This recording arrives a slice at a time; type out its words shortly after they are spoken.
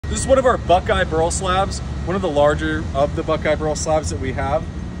This is one of our Buckeye Burl slabs, one of the larger of the Buckeye Burl slabs that we have.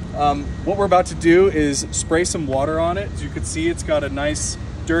 What we're about to do is spray some water on it. As you can see, it's got a nice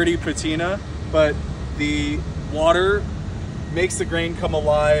dirty patina, but the water makes the grain come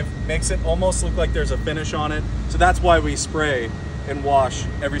alive, makes it almost look like there's a finish on it. So that's why we spray and wash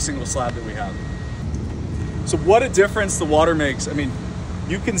every single slab that we have. So what a difference the water makes. I mean,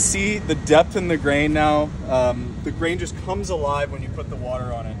 you can see the depth in the grain now. The grain just comes alive when you put the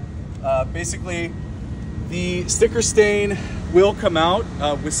water on it. Basically, the sticker stain will come out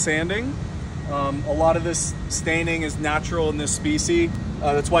with sanding. A lot of this staining is natural in this species.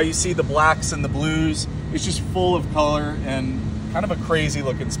 That's why you see the blacks and the blues. It's just full of color and kind of a crazy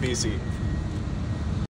looking species.